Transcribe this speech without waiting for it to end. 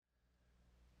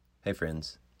Hey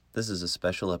friends, this is a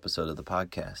special episode of the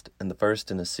podcast, and the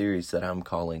first in a series that I'm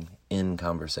calling In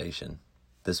Conversation.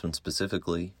 This one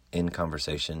specifically, In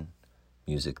Conversation,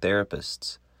 Music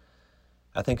Therapists.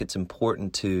 I think it's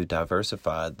important to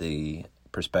diversify the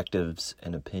perspectives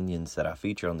and opinions that I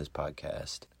feature on this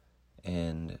podcast.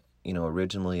 And,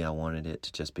 originally I wanted it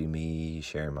to just be me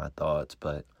sharing my thoughts,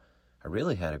 but I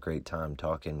really had a great time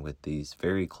talking with these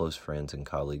very close friends and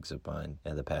colleagues of mine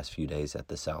in the past few days at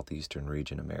the Southeastern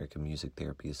Region American Music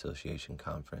Therapy Association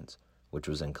Conference, which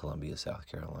was in Columbia, South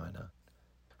Carolina.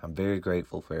 I'm very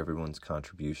grateful for everyone's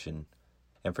contribution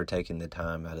and for taking the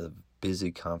time out of the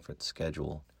busy conference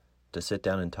schedule to sit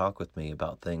down and talk with me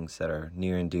about things that are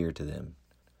near and dear to them.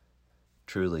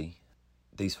 Truly,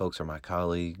 these folks are my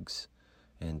colleagues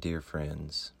and dear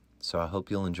friends. So I hope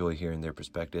you'll enjoy hearing their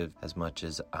perspective as much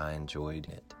as I enjoyed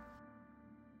it.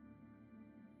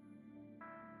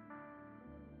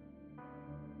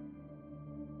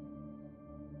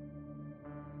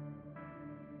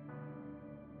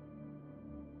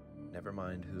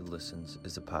 Nevermind Who Listens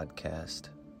is a podcast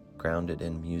grounded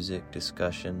in music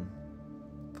discussion,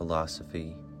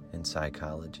 philosophy, and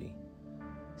psychology,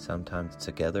 sometimes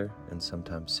together and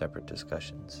sometimes separate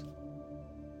discussions.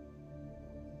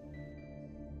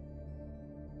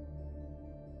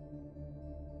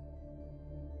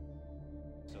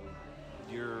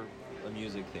 You're a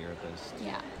music therapist.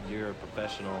 Yeah. You're a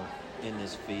professional in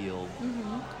this field.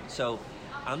 Mm-hmm. So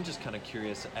I'm just kind of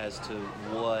curious as to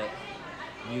what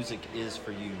music is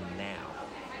for you now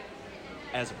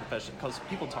as a profession. Because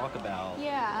people talk about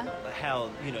how,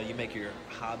 you make your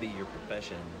hobby your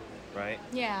profession, right?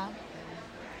 Yeah.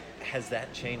 Has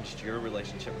that changed your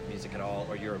relationship with music at all,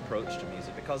 or your approach to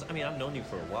music? Because, I've known you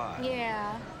for a while.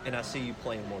 Yeah. And I see you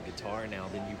playing more guitar now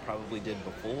than you probably did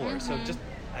before. Mm-hmm. So just,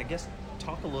 I guess,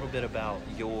 talk a little bit about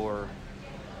your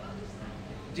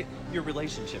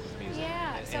relationship with music.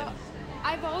 Yeah, so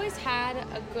I've always had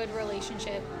a good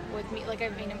relationship with me.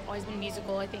 I've always been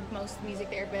musical. I think most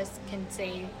music therapists can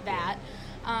say that.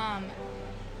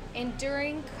 And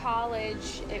during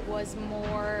college, it was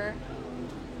more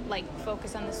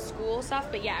focus on the school stuff.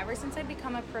 But yeah, ever since I've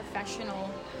become a professional,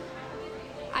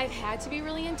 I've had to be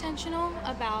really intentional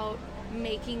about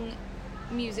making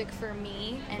music for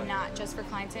me and not just for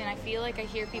clients. And I feel like I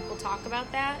hear people talk about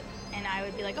that and I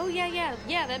would be like, oh yeah,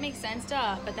 that makes sense,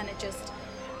 duh. But then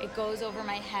it goes over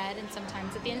my head, and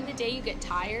sometimes at the end of the day you get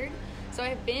tired. So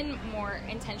I've been more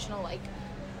intentional,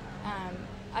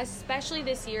 especially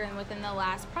this year and within the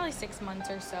last probably 6 months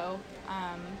or so.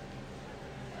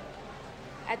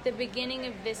 At the beginning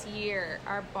of this year,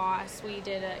 our boss, we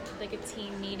did a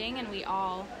team meeting, and we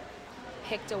all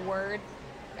picked a word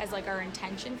as our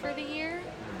intention for the year.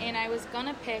 And I was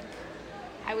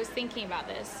thinking about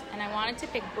this, and I wanted to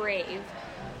pick brave.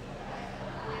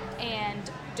 And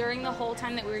during the whole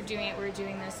time that we were doing it, we were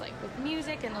doing this with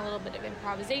music and a little bit of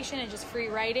improvisation and just free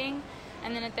writing.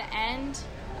 And then at the end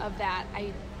of that,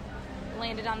 I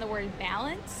landed on the word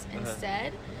balance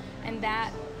instead. And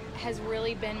that has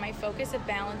really been my focus, of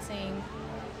balancing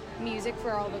music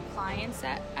for all the clients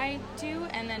that I do,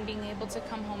 and then being able to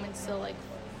come home and still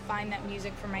find that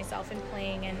music for myself and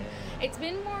playing. And it's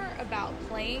been more about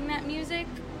playing that music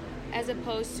as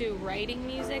opposed to writing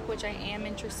music, which I am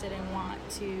interested and want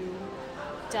to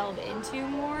delve into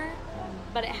more.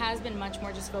 But it has been much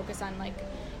more just focused on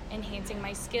enhancing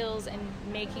my skills and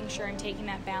making sure I'm taking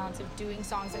that balance of doing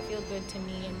songs that feel good to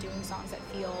me and doing songs that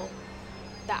feel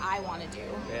that I want to do.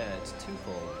 Yeah, it's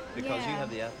twofold, because you have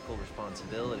the ethical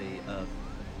responsibility of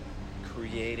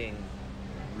creating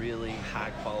really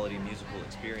high quality musical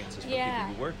experiences for people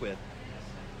you work with,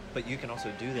 but you can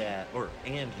also do that,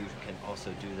 and you can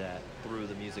also do that through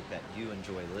the music that you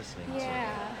enjoy listening to.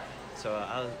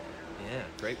 So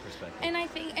great perspective. And I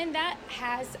think, and that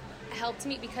has helped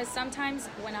me, because sometimes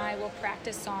when I will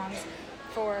practice songs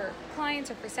for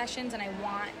clients or for sessions and I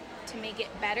want to make it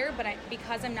better, but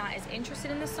because I'm not as interested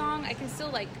in the song, I can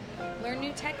still learn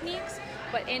new techniques.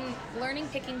 But in learning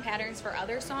picking patterns for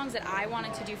other songs that I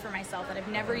wanted to do for myself that I've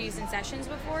never used in sessions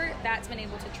before, that's been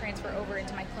able to transfer over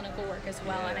into my clinical work as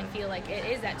well. And I feel like it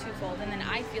is that twofold. And then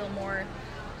I feel more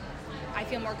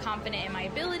confident in my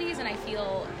abilities, and I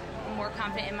feel more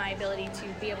confident in my ability to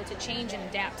be able to change and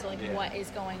adapt to what is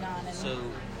going on. And so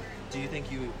do you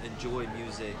think you enjoy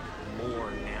music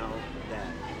more now that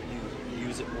you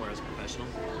use it more as a professional?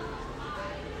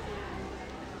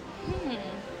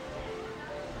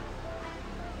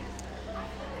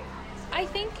 I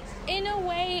think in a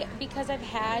way, because I've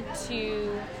had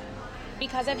to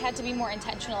be more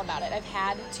intentional about it. I've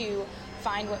had to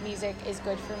find what music is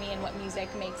good for me and what music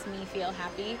makes me feel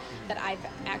happy, that I've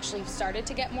actually started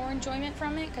to get more enjoyment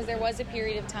from it, because there was a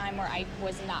period of time where I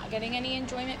was not getting any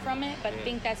enjoyment from it, but I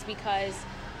think that's because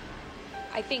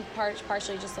I think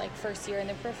partially just like first year in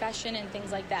the profession and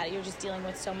things like that, you're just dealing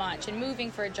with so much, and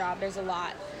moving for a job, there's a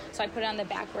lot, so I put it on the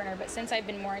back burner. But since I've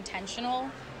been more intentional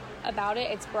about it,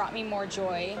 it's brought me more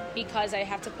joy because I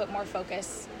have to put more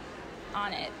focus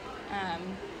on it.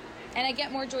 And I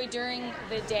get more joy during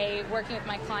the day working with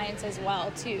my clients as well,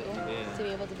 too, to be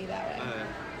able to be that way.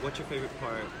 What's your favorite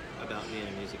part about being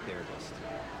a music therapist?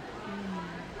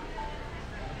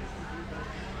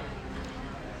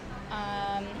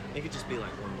 It could just be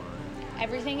like one line.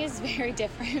 Everything is very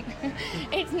different.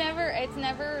 It's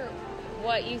never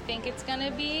what you think it's going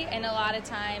to be, and a lot of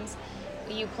times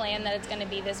you plan that it's going to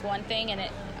be this one thing, and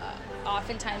it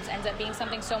oftentimes ends up being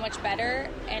something so much better,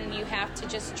 and you have to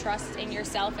just trust in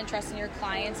yourself and trust in your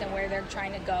clients and where they're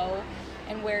trying to go,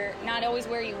 and where not always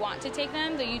where you want to take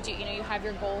them, though you do, you have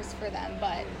your goals for them,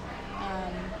 but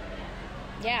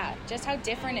just how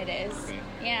different it is. Okay.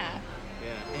 Yeah,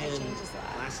 and it changes a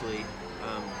lot. Lastly,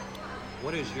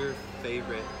 what is your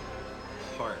favorite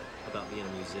part about being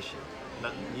a musician?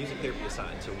 Not music therapy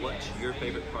aside, so what's your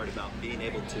favorite part about being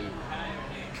able to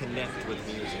connect with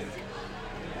music?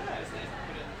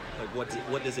 Like,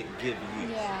 what does it give you?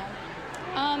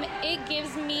 Yeah. It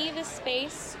gives me the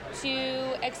space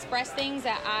to express things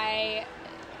that I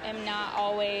am not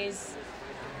always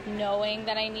knowing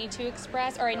that I need to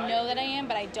express, or I know that I am,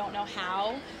 but I don't know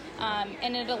how.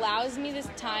 And it allows me this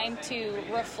time to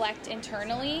reflect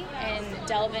internally and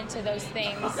delve into those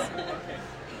things.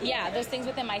 Yeah, those things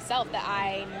within myself that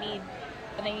I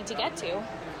need to get to.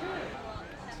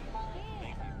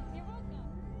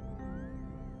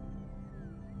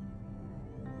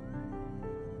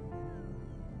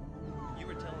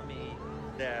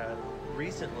 That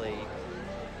recently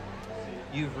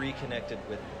you've reconnected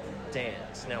with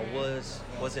dance. Now, was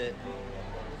it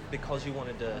because you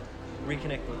wanted to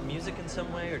reconnect with music in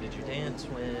some way, or did you dance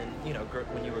when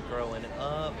you were growing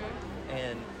up?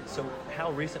 And so,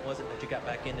 how recent was it that you got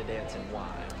back into dance, and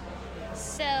why?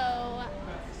 So,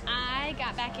 I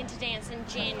got back into dance in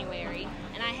January,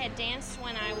 and I had danced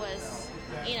when I was,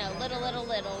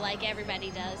 little, like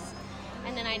everybody does.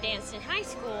 And then I danced in high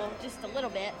school just a little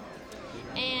bit.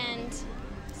 And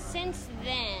since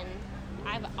then,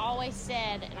 I've always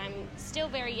said, and I'm still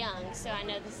very young, so I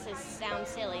know sounds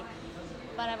silly,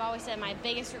 but I've always said my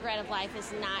biggest regret of life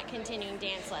is not continuing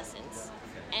dance lessons.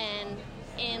 And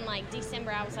in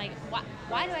December, I was like,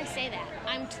 why do I say that?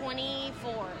 I'm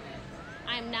 24.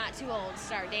 I'm not too old to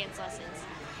start dance lessons.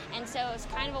 And so it was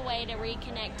kind of a way to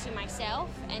reconnect to myself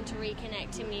and to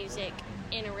reconnect to music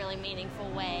in a really meaningful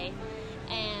way.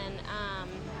 And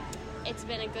it's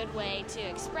been a good way to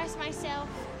express myself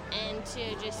and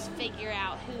to just figure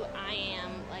out who I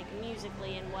am,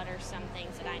 musically, and what are some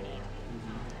things that I need.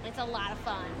 Mm-hmm. It's a lot of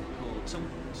fun. Cool.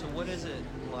 So what is it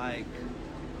like?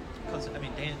 Because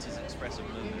dance is expressive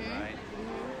movement, mm-hmm. right?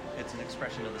 Mm-hmm. It's an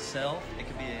expression of the self. It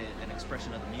can be an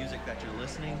expression of the music that you're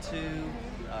listening to.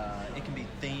 Mm-hmm. It can be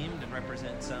themed and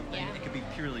represent something. Yeah. It can be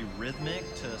purely rhythmic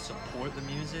to support the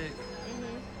music.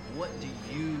 Mm-hmm. What do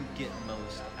you get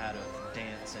most out of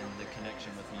dance and the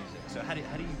connection with music? So how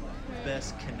do you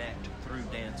best connect through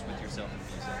dance with yourself and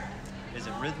music? Is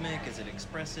it rhythmic? Is it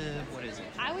expressive? What is it?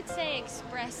 I would say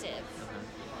expressive.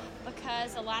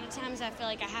 Because a lot of times I feel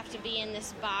like I have to be in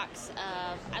this box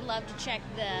of, I love to check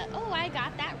I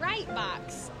got that right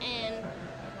box. And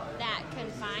that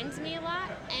confines me a lot.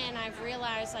 And I've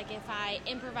realized, if I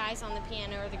improvise on the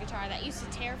piano or the guitar, that used to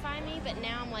terrify me. But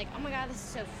now I'm like, oh my God, this is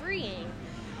so freeing.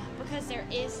 Because there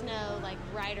is no,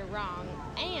 right or wrong.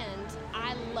 And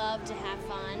I love to have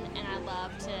fun, and I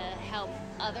love to help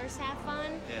others have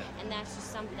fun. Yeah. And that's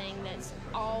just something that's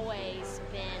always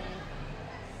been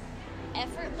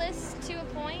effortless to a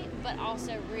point, but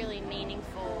also really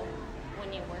meaningful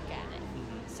when you work at it.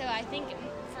 Mm-hmm. So I think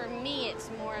for me,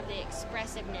 it's more of the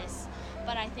expressiveness,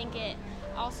 but I think it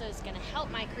also is going to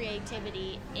help my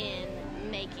creativity in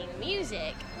making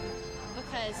music,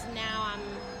 because now I'm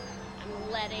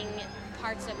letting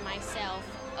parts of myself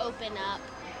open up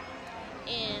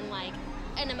in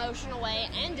an emotional way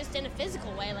and just in a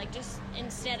physical way, just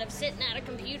instead of sitting at a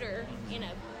computer,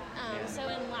 so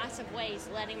in lots of ways,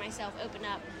 letting myself open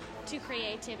up to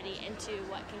creativity and to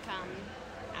what can come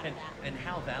out of that. And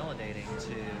how validating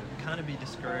to kind of be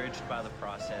discouraged by the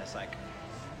process.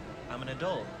 I'm an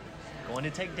adult, going to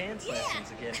take dance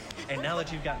lessons again. And now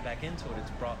that you've gotten back into it,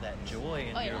 it's brought that joy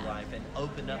in your life and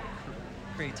opened up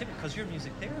creativity, because you're a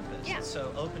music therapist. Yeah.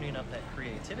 So opening up that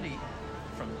creativity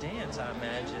from dance, I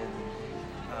imagine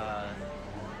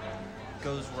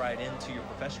goes right into your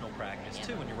professional practice Yeah.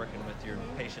 too when you're working with your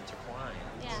patients or clients.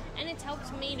 Yeah, and it's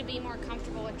helped me to be more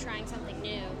comfortable with trying something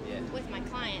new Yeah. with my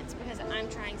clients because I'm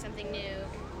trying something new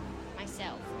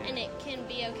myself. Yeah. And it can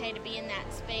be okay to be in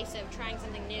that space of trying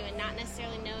something new and not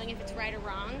necessarily knowing if it's right or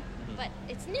wrong, but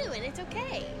it's new and it's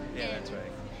okay. Yeah, And that's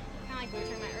right. Kind of like we were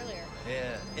talking about earlier.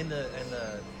 Yeah, and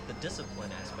the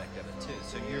discipline aspect of it too.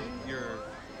 So you're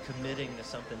committing to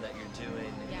something that you're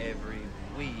doing Yeah. every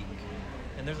week,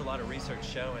 and there's a lot of research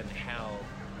showing how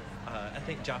I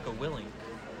think Jocko Willink,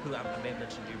 who I may have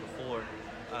mentioned to you before,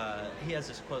 he has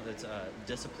this quote that's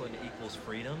discipline equals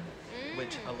freedom,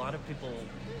 which a lot of people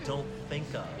don't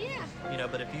think of. Yeah. You know,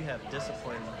 but if you have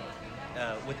discipline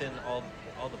within all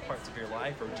the parts of your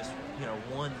life, or just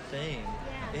one thing,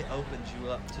 Yeah. it opens you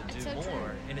up to That's do so more.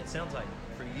 true. And it sounds like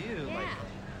for you, like Yeah.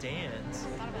 dance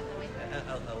I thought about that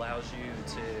way. allows you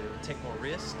to take more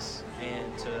risks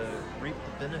and to reap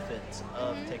the benefits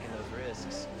of taking those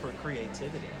risks for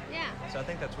creativity. Yeah. So I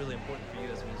think that's really important for you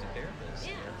as a music therapist.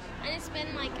 Yeah, and it's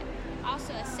been like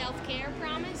also a self-care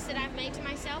promise that I've made to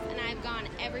myself, and I've gone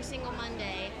every single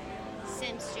Monday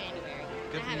since January.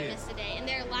 Good I for haven't you. missed a day, and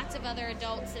there are lots of other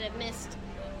adults that have missed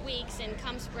weeks and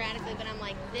come sporadically, but I'm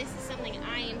like, this is something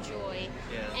I enjoy,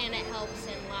 Yeah. and it helps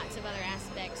in lots of other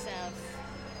aspects of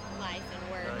life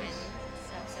and work Nice.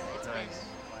 and stuff. So it's Nice.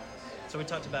 So we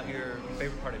talked about your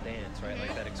favorite part of dance, right?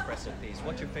 Like that expressive piece.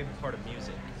 What's your favorite part of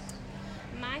music?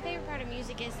 My favorite part of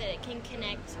music is that it can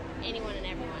connect anyone and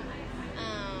everyone.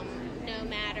 No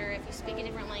matter if you speak a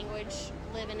different language,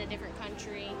 live in a different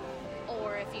country,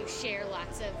 or if you share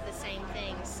lots of the same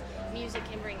things, music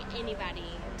can bring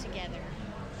anybody together.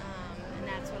 And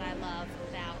that's what I love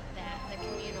about that, the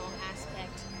communal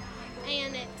aspect.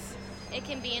 And it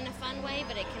can be in a fun way,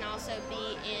 but it can also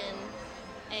be in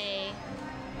a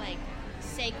like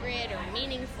sacred or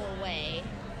meaningful way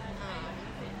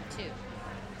too.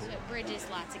 So it bridges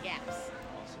lots of gaps.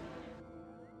 Awesome.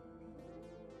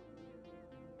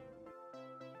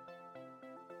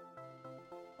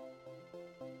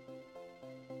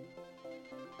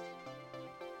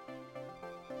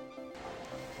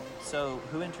 So,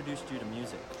 who introduced you to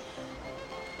music?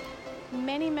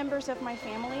 Many members of my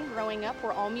family growing up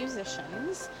were all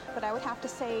musicians, but I would have to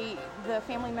say the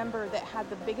family member that had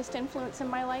the biggest influence in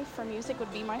my life for music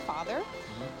would be my father.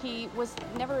 He was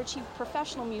never achieved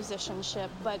professional musicianship,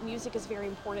 but music is very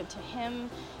important to him.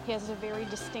 He has a very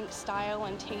distinct style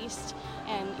and taste,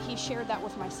 and he shared that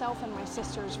with myself and my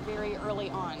sisters very early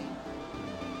on.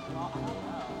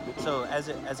 So, as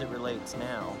it relates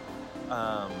now,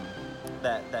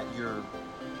 that you're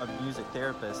a music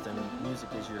therapist and music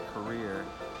is your career,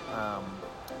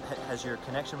 has your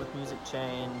connection with music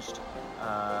changed?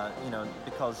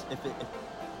 Because if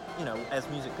as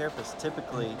music therapists,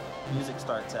 typically music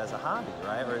starts as a hobby,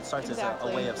 right? Or it starts as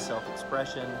Exactly. a way of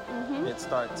self-expression. It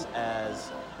starts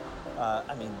as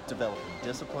developing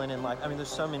discipline in life. I mean, there's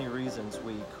so many reasons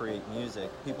we create music.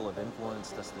 People have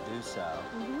influenced us to do so.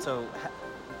 So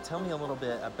tell me a little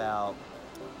bit about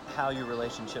how your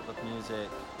relationship with music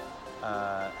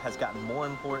has gotten more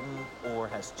important or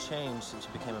has changed since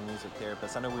you became a music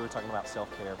therapist. I know we were talking about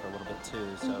self-care for a little bit too,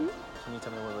 so can you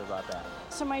tell me a little bit about that?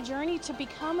 So my journey to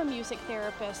become a music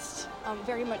therapist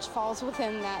very much falls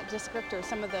within that descriptor.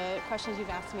 Some of the questions you've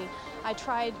asked me. I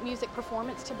tried music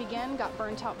performance to begin, got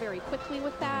burnt out very quickly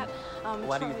with that.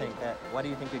 Why do you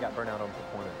think you got burnt out on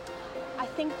performance? I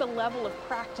think the level of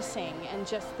practicing and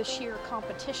just the sheer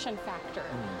competition factor,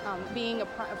 being a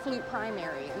flute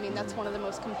primary, I mean, that's one of the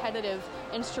most competitive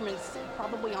instruments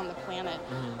probably on the planet.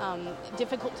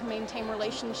 Difficult to maintain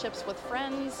relationships with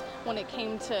friends when it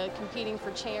came to competing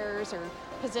for chairs or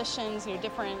positions,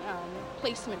 different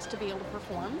placements to be able to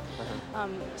perform.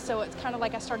 So it's kind of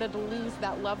like I started to lose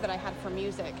that love that I had for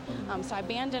music. So I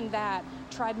abandoned that,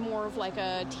 tried more of like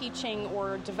a teaching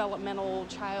or developmental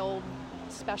child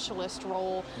specialist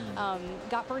role,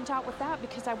 got burnt out with that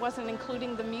because I wasn't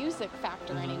including the music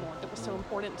factor anymore that was so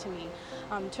important to me.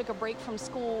 Took a break from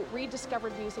school,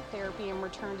 rediscovered music therapy, and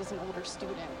returned as an older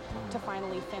student to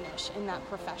finally finish in that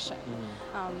profession.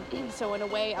 So in a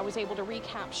way, I was able to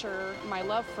recapture my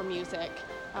love for music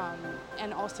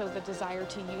and also the desire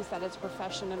to use that as a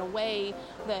profession in a way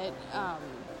that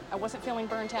I wasn't feeling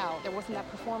burnt out. There wasn't that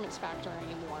performance factor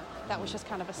anymore. That was just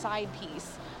kind of a side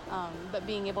piece. But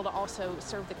being able to also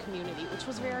serve the community, which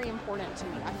was very important to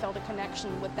me. I felt a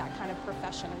connection with that kind of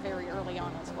profession very early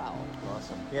on as well.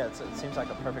 Awesome. Yeah, it seems like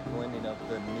a perfect blending of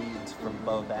the needs from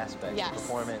both aspects, Yes. the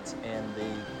performance and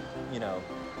the,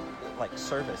 like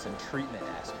service and treatment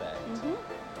aspect. Cool.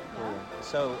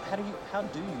 So how do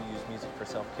you use music for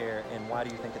self-care, and why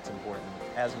do you think it's important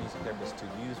as a music therapist to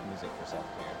use music for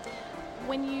self-care?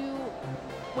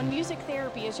 when music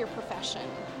therapy is your profession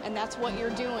and that's what you're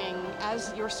doing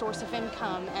as your source of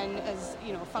income and as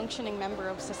a functioning member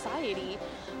of society,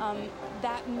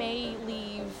 that may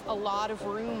leave a lot of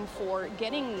room for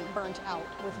getting burnt out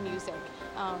with music.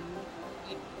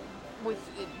 With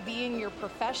it being your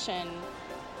profession,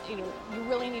 you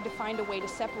really need to find a way to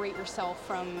separate yourself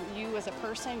from you as a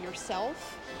person,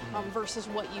 yourself, versus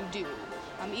what you do.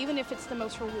 Even if it's the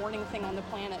most rewarding thing on the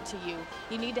planet to you,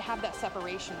 you need to have that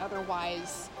separation.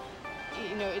 Otherwise,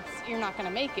 you're not going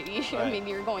to make it. Right. I mean,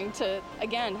 you're going to,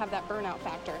 again, have that burnout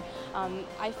factor.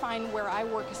 I find where I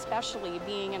work, especially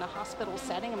being in a hospital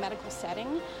setting, a medical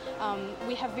setting,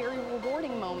 we have very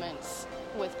rewarding moments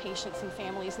with patients and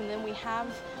families, and then we have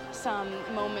some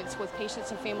moments with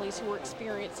patients and families who are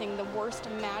experiencing the worst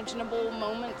imaginable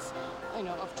moments,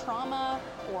 of trauma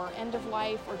or end of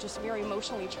life or just very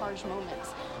emotionally charged moments.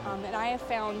 And I have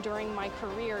found during my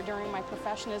career, during my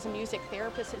profession as a music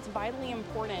therapist, it's vitally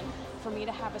important for me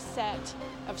to have a set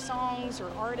of songs or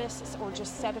artists or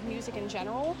just set of music in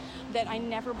general that I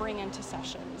never bring into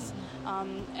sessions.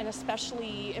 An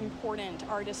especially important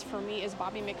artist for me is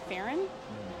Bobby McFerrin.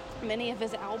 Many of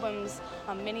his albums,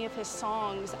 many of his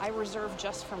songs, I reserve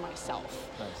just for myself.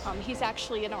 Nice. He's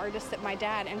actually an artist that my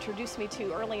dad introduced me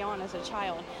to early on as a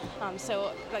child.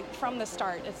 So from the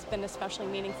start, it's been especially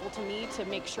meaningful to me to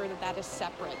make sure that that is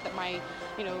separate, that my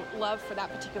love for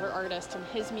that particular artist and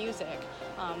his music,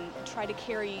 try to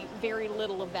carry very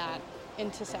little of that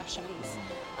into sessions.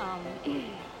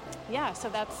 So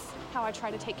that's how I try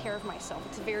to take care of myself.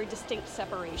 It's a very distinct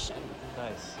separation.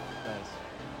 Nice.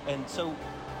 And so,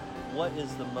 what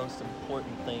is the most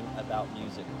important thing about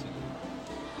music to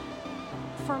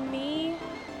you? For me,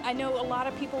 I know a lot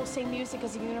of people say music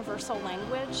is a universal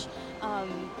language,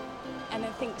 and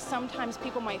I think sometimes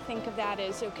people might think of that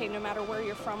as, okay, no matter where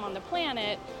you're from on the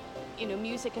planet,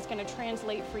 music is going to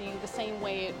translate for you the same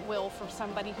way it will for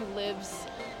somebody who lives,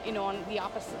 on the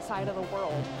opposite side of the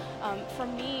world. For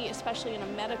me, especially in a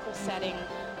medical setting,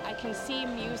 I can see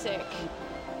music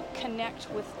connect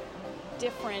with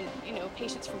different,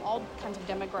 patients from all kinds of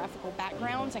demographical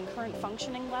backgrounds and current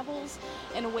functioning levels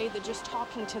in a way that just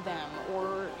talking to them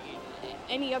or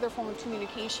any other form of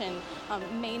communication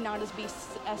may not be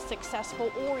as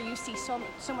successful, or you see so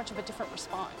much of a different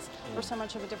response or so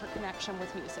much of a different connection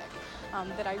with music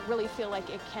that I really feel like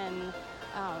it can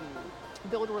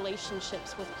build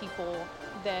relationships with people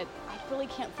that I really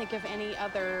can't think of any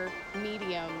other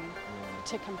medium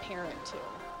to compare it to.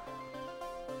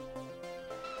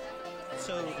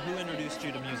 So, who introduced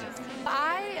you to music?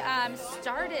 I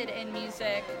started in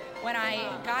music when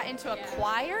I got into a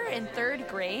choir in 3rd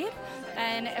grade,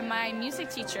 and my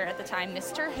music teacher at the time,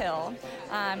 Mr. Hill,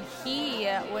 he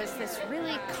was this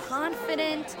really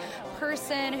confident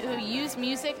person who used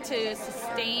music to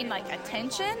sustain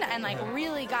attention and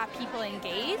really got people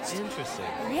engaged. Interesting.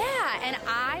 Yeah, and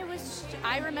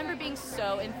I remember being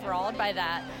so enthralled by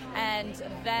that, and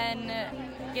then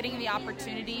getting the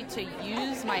opportunity to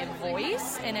use my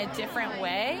voice in a different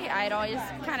way. I'd always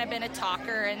kind of been a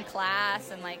talker in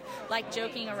class and like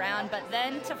joking around, but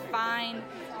then to find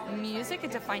music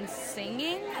and to find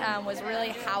singing was really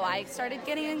how I started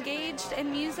getting engaged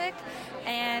in music,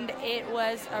 and it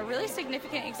was a really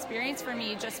significant experience for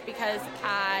me just because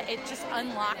it just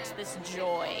unlocked this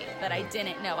joy that I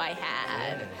didn't know I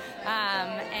had,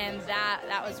 and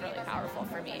that was really powerful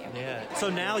for me. Yeah. So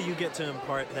now you get to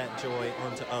impart that joy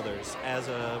onto others as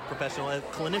a professional, as a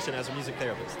clinician, as a music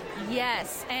therapist.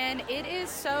 Yes, and it is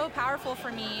so powerful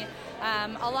for me.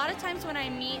 A lot of times when I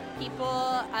meet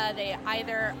people, they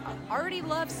either already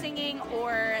love singing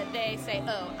or they say,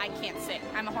 oh, I can't sing.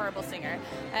 I'm a horrible singer.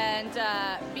 And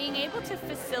being able to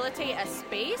facilitate a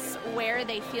space where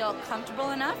they feel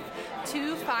comfortable enough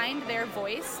to find their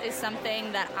voice is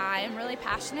something that I'm really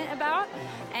passionate about.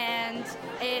 And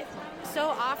it so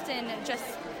often just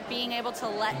being able to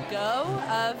let go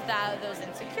of those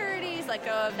insecurities, let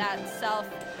go of that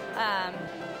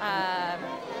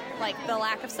the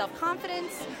lack of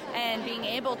self-confidence, and being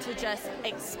able to just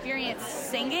experience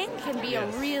singing can be a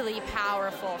really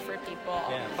powerful for people.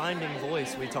 Yeah, finding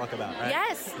voice we talk about, right?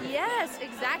 Yes,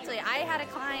 exactly. I had a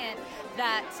client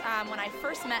that when I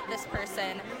first met this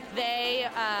person, they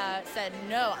said,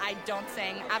 no, I don't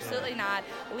sing, absolutely not.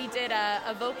 We did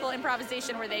a vocal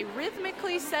improvisation where they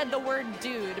rhythmically said the word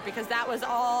dude because that was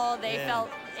all they felt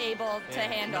able to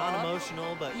handle.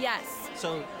 Non-emotional, but... Yes.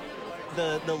 So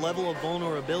the level of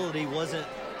vulnerability wasn't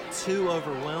too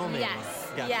overwhelming. Yes,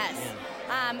 Gotcha. yes. Yeah.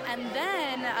 And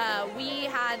then we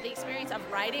had the experience of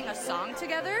writing a song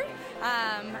together,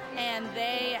 and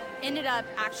they ended up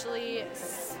actually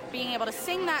being able to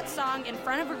sing that song in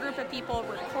front of a group of people,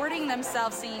 recording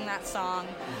themselves singing that song.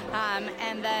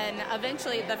 And then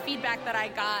eventually the feedback that I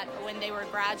got when they were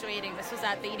graduating, this was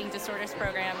at the Eating Disorders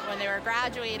program, when they were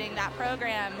graduating that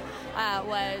program,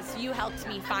 was, "You helped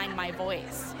me find my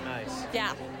voice." Nice.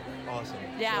 Yeah. Awesome.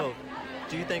 Yeah. So,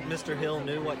 do you think Mr. Hill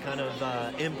knew what kind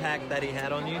of impact that he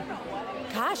had on you?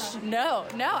 Gosh, no.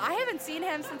 I haven't seen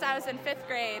him since I was in 5th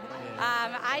grade.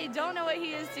 I don't know what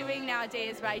he is doing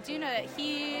nowadays, but I do know that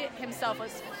he himself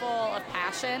was full of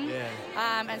passion.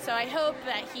 Yeah. And so I hope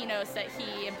that he knows that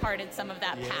he imparted some of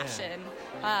that passion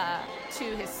to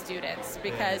his students,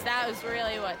 because that was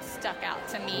really what stuck out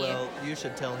to me. Well, you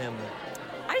should tell him.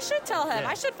 I should tell him. Yeah.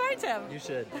 I should find him. You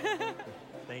should.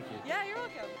 Thank you. Yeah, you're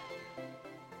welcome.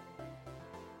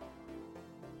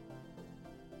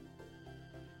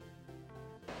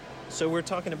 So we're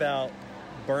talking about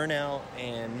burnout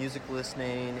and music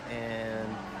listening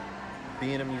and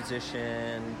being a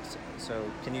musician. So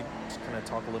can you just kind of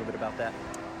talk a little bit about that?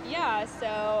 Yeah,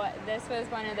 so this was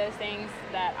one of those things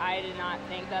that I did not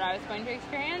think that I was going to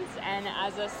experience. And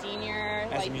as a senior...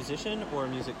 As a musician or a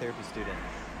music therapy student?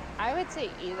 I would say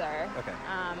either. Okay.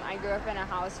 I grew up in a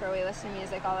house where we listened to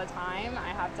music all the time. I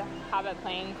have to have it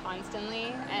playing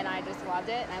constantly, and I just loved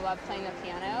it. And I loved playing the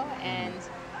piano. And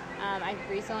I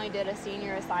recently did a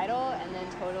senior recital, and then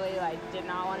totally did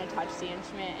not want to touch the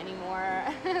instrument anymore.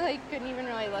 Couldn't even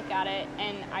really look at it,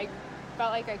 and I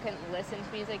felt like I couldn't listen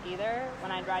to music either.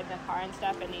 When I'd ride in the car and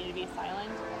stuff, it needed to be silent.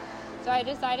 So I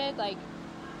decided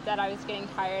that I was getting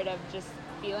tired of just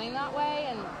feeling that way,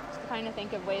 and just kind of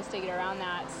think of ways to get around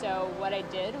that. So what I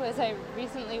did was I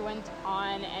recently went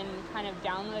on and kind of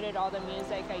downloaded all the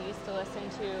music I used to listen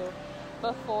to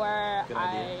before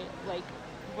I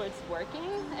was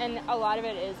working, and a lot of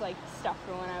it is stuff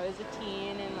from when I was a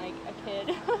teen and a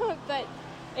kid. But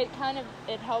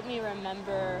it helped me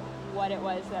remember what it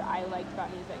was that I liked about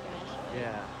music initially.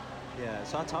 Yeah.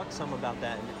 So I talked some about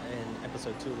that in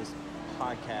episode 2 of this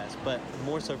podcast, but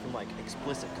more so from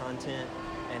explicit content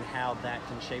and how that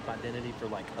can shape identity for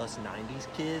us 90s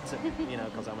kids,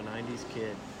 because I'm a 90s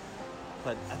kid.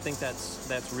 But I think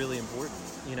that's really important,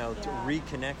 to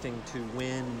reconnecting to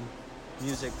when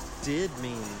music did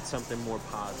mean something more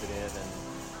positive,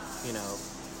 and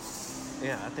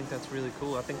I think that's really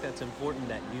cool. I think that's important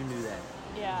that you knew that.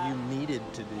 Yeah. You needed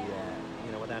to do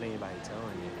that, without anybody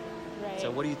telling you. Right.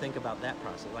 So what do you think about that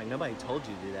process? Nobody told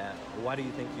you to do that. Why do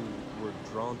you think you were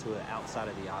drawn to it outside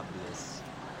of the obvious?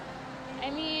 I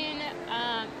mean,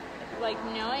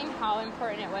 knowing how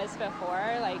important it was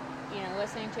before,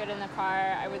 listening to it in the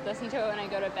car, I would listen to it when I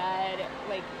go to bed.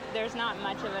 There's not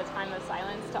much of a time of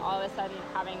silence to all of a sudden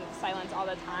having silence all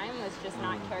the time was just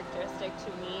not characteristic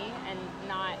to me, and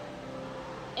not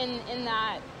in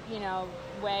that,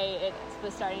 way it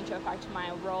was starting to affect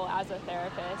my role as a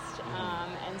therapist.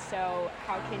 And so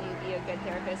how can you be a good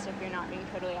therapist if you're not being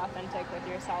totally authentic with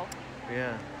yourself?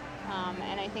 Yeah.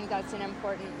 And I think that's an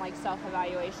important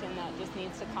self-evaluation that just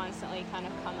needs to constantly kind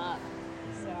of come up.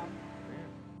 So.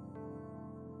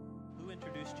 Who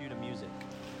introduced you to music?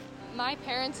 My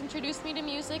parents introduced me to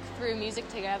music through Music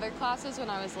Together classes when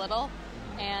I was little,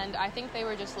 and I think they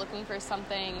were just looking for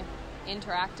something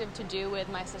interactive to do with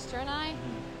my sister and I.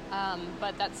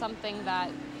 But that's something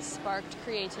that sparked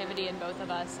creativity in both of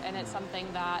us, and it's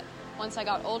something that once I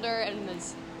got older and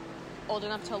was old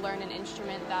enough to learn an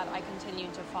instrument, that I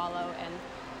continued to follow. And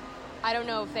I don't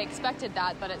know if they expected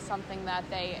that, but it's something that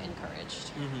they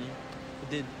encouraged.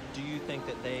 Do you think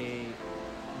that they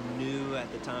knew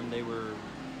at the time they were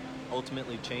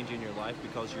ultimately changing your life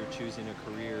because you're choosing a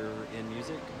career in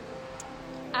music?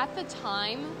 At the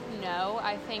time, no.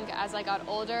 I think as I got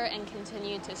older and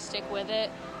continued to stick with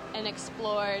it and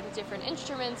explored different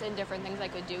instruments and different things I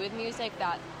could do with music,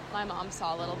 that my mom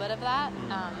saw a little bit of that.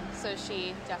 So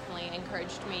she definitely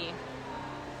encouraged me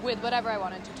with whatever I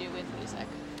wanted to do with music.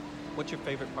 What's your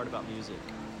favorite part about music?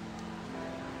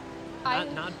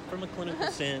 Not from a clinical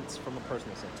sense, from a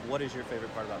personal sense. What is your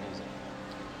favorite part about music?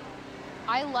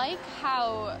 I like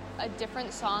how a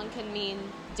different song can mean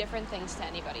different things to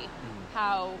anybody.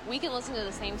 How we can listen to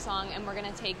the same song and we're going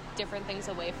to take different things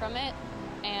away from it.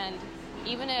 And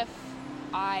even if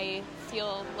I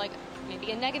feel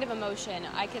maybe a negative emotion,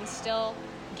 I can still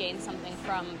gain something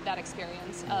from that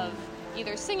experience of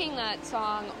either singing that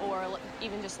song or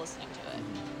even just listening to it.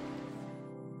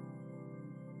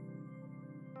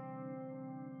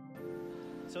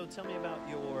 So tell me about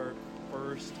your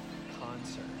first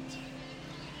concert.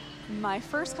 My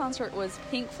first concert was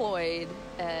Pink Floyd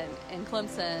in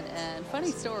Clemson, and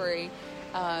funny story,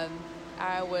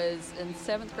 I was in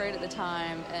 7th grade at the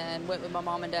time and went with my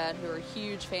mom and dad, who are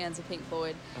huge fans of Pink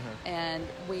Floyd. And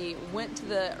we went to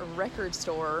the record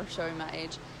store, showing my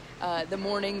age, the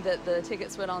morning that the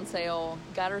tickets went on sale,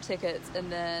 got our tickets,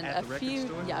 and then At the record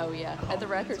store? At the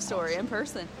record that's store awesome. in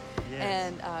person. Yes.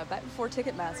 And back before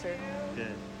Ticketmaster.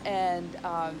 Good. And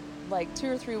like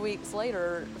 2 or 3 weeks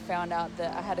later, found out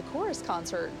that I had a chorus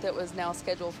concert that was now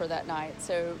scheduled for that night.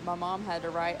 So my mom had to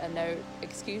write a note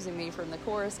excusing me from the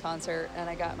chorus concert, and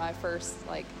I got my first,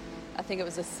 like, I think it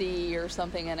was a C or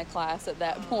something in a class at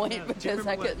that point no. Do you because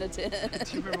I remember couldn't attend.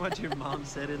 Do you remember what your mom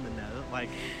said in the note? Like,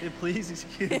 please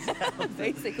excuse Allison.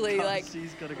 Basically, because like,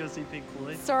 she's gonna go see Pink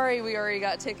Floyd. Sorry, we already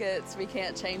got tickets. We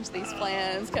can't change these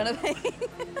plans, kind of thing.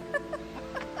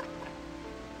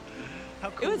 How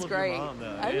cool It was of great. Your mom,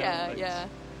 though. Oh yeah, like, yeah.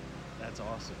 That's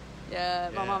awesome. Yeah,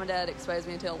 my Yeah. mom and dad exposed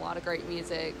me to a lot of great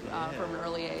music Yeah. from an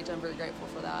early age. I'm very grateful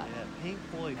for that. Yeah, Pink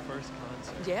Floyd first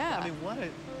concert. Yeah. I mean, what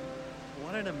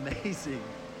an amazing.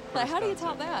 Like, first how do you concert.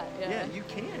 top that? Yeah, you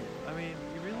can't. I mean,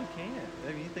 you really can't.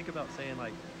 I mean, you think about saying,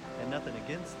 like, and nothing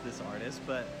against this artist,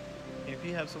 but if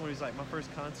you have someone who's like, my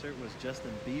first concert was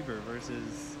Justin Bieber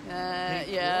versus Pink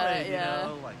Floyd, you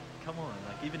know, like, come on.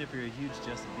 Like, even if you're a huge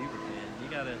Justin Bieber fan, you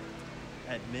gotta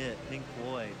admit Pink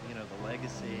Floyd, you know, the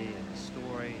legacy and the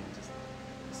story and just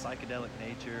the psychedelic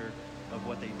nature of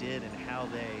what they did and how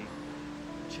they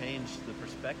changed the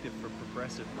perspective for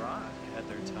progressive rock at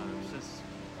their time. It's just,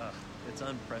 it's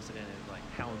unprecedented, like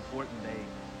how important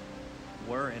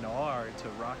they were and are to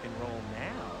rock and roll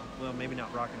now. Well, maybe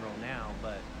not rock and roll now,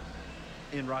 but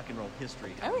in rock and roll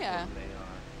history. How Oh, yeah. important they are.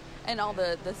 And all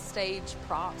the stage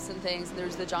props and things.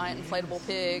 There's the giant inflatable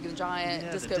pig, the giant Yeah,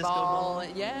 the disco ball. So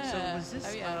Yeah. was this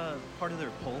Oh, yeah. part of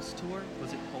their Pulse tour?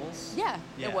 Was it Pulse? Yeah,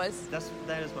 it was.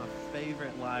 That is my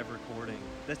favorite live recording.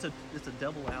 It's a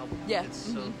double album. Yeah. It's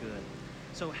so Mhm. good.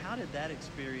 So how did that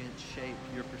experience shape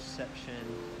your perception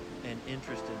and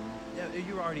interest in? Yeah,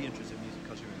 you were already interested in music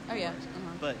because you were in Oh, yeah. chorus.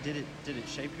 Mhm. But did it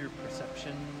shape your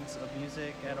perceptions of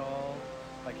music at all?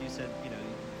 Like you said, you know,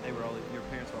 your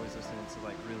parents were always listening to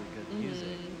like really good music.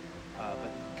 Mm-hmm.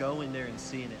 But going there and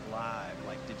seeing it live,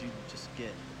 like, did you just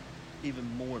get even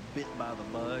more bit by the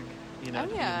bug, you know, Oh,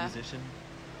 to yeah. be a musician?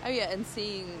 Oh yeah, and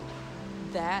seeing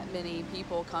that many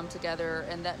people come together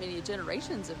and that many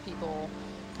generations of people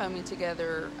coming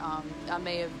together. I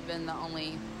may have been the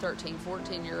only 13,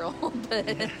 14-year-old,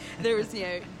 but there was, you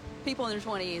know, people in their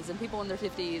 20s and people in their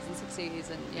 50s and 60s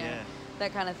and, you know, Yeah.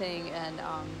 that kind of thing. And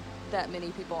that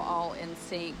many people all in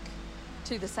sync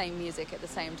to the same music at the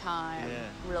same time Yeah.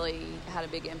 really had a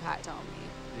big impact on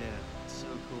me. Yeah, so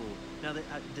cool. Now,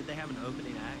 did they have an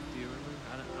opening act? Do you remember?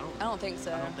 I don't think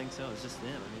so. I don't think so. It's just them.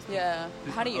 I mean, it's Yeah.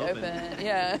 who's How do gonna you open?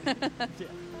 Yeah. Yeah,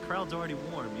 crowd's already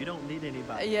warm. You don't need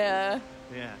anybody. Yeah.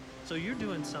 Yeah. So you're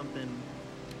doing something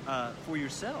for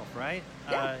yourself, right?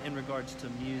 Yeah. In regards to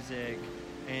music,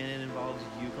 and it involves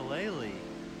ukulele.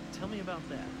 Tell me about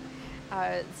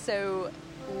that. So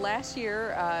last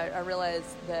year, I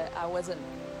realized that I wasn't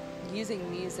using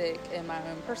music in my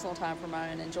own personal time for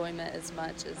my own enjoyment as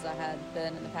much as I had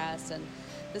been in the past, and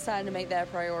decided to make that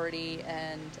a priority,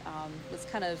 and was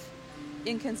kind of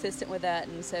inconsistent with that.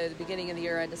 And so at the beginning of the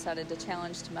year, I decided to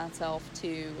challenge to myself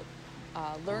to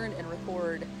learn and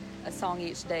record a song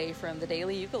each day from the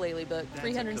Daily Ukulele Book, That's a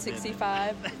 365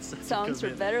 commitment. That's such a songs for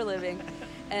commitment. better living,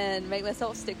 and make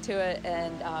myself stick to it,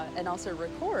 and also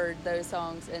record those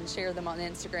songs and share them on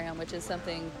Instagram, which is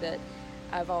something that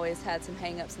I've always had some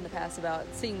hang-ups in the past about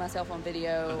seeing myself on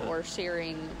video or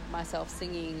sharing myself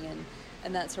singing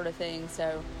and that sort of thing.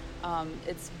 So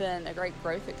it's been a great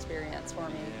growth experience for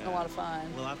me and a lot of fun.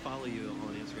 Well, I follow you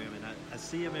on Instagram, and I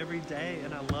see them every day,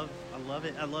 and I love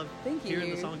it. I love Thank hearing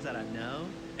you. the songs that I know,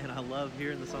 and I love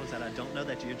hearing the songs that I don't know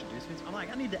that you introduced me to. I'm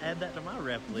like, I need to add that to my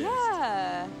rep list.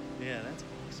 Yeah. Yeah, that's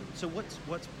awesome. So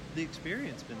what's the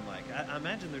experience been like? I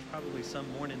imagine there's probably some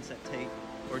mornings that take,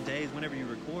 or days whenever you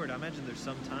record, I imagine there's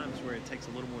some times where it takes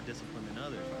a little more discipline than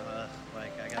others.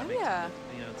 Like I gotta Oh, make yeah. some,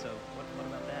 you know, so what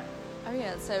about that? Oh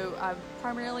yeah, so I've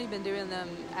primarily been doing them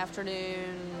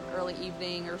afternoon, early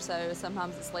evening or so.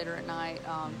 Sometimes it's later at night.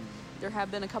 There have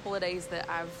been a couple of days that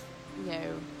I've, you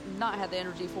know, not had the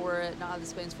energy for it, not had the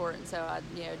spoons for it, and so I,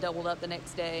 you know, doubled up the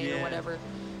next day Yeah. or whatever.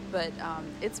 But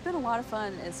it's been a lot of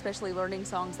fun, especially learning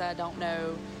songs that I don't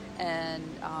know, and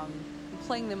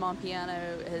playing them on piano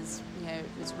is, you know,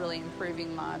 is really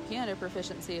improving my piano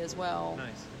proficiency as well.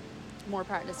 Nice. More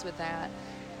practice with that.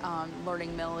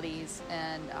 Learning melodies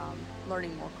and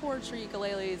learning more chords for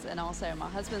ukuleles, and also my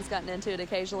husband's gotten into it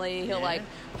occasionally. He'll Yeah? like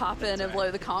pop in That's and right.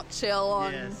 blow the conch shell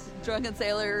on Yes. Drunken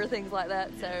Sailor or things like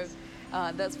that. Yes. So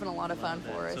That's been a lot of fun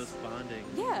for us. So it's bonding.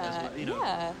 Yeah,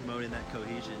 yeah. Promoting that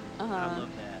cohesion. Uh-huh. I love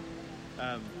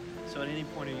that. So at any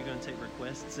point, are you going to take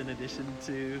requests in addition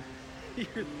to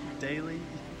your daily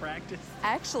practice?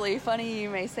 Actually, funny you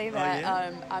may say that.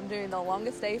 yeah? I'm doing the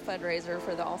longest day fundraiser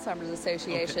for the Alzheimer's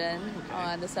Association Okay.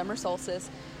 on the summer solstice,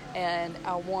 and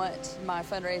I want my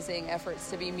fundraising efforts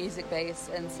to be music-based,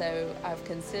 and so I've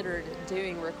considered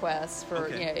doing requests for,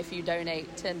 Okay. if you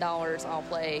donate $10, I'll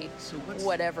play So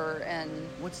whatever. And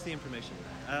what's the information?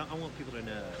 I want people to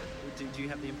know. Do you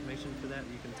have the information for that?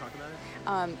 You can talk about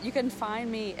it? You can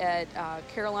find me at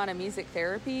Carolina Music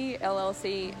Therapy,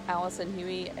 LLC, Allison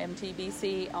Huey,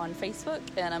 MTBC on Facebook,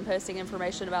 and I'm posting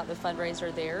information about the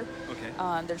fundraiser there.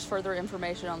 Okay. There's further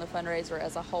information on the fundraiser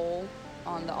as a whole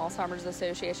on the Alzheimer's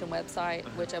Association website,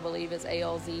 which I believe is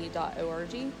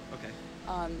alz.org. Okay.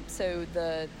 So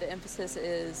the emphasis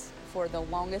is for the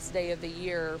longest day of the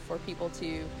year for people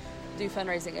to do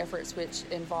fundraising efforts, which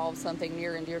involve something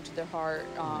near and dear to their heart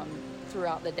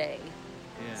throughout the day.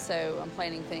 Yeah. So I'm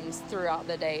planning things throughout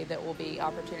the day that will be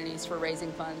opportunities for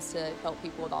raising funds to help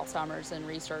people with Alzheimer's and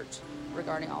research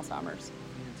regarding Alzheimer's.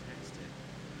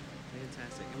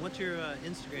 Fantastic. And what's your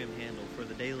Instagram handle for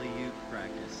the daily uke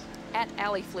practice? At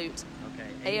Alley Flute. Okay.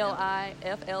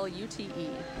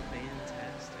 ALIFLUTE.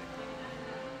 Fantastic.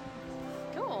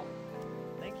 Cool.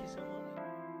 Thank you so much.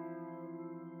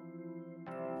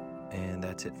 And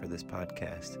that's it for this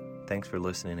podcast. Thanks for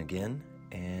listening again,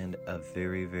 and a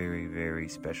very, very, very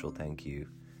special thank you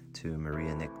to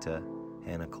Maria Nickta,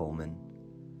 Hannah Coleman,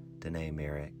 Danae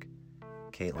Merrick,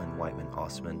 Caitlin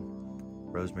Whiteman-Osman,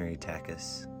 Rosemary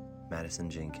Takis, Madison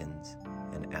Jenkins,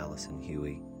 and Allison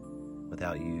Huey.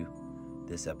 Without you,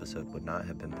 this episode would not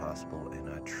have been possible, and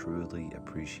I truly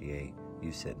appreciate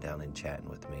you sitting down and chatting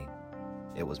with me.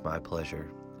 It was my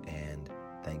pleasure, and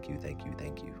thank you, thank you,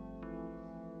 thank you.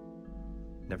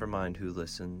 Never Mind Who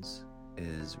Listens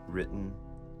is written,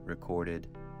 recorded,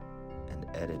 and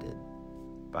edited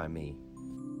by me,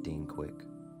 Dean Quick.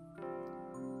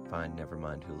 Find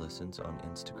Nevermind Who Listens on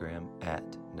Instagram at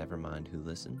Nevermind Who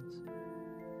Listens.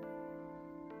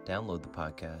 Download the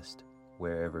podcast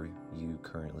wherever you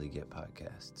currently get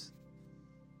podcasts.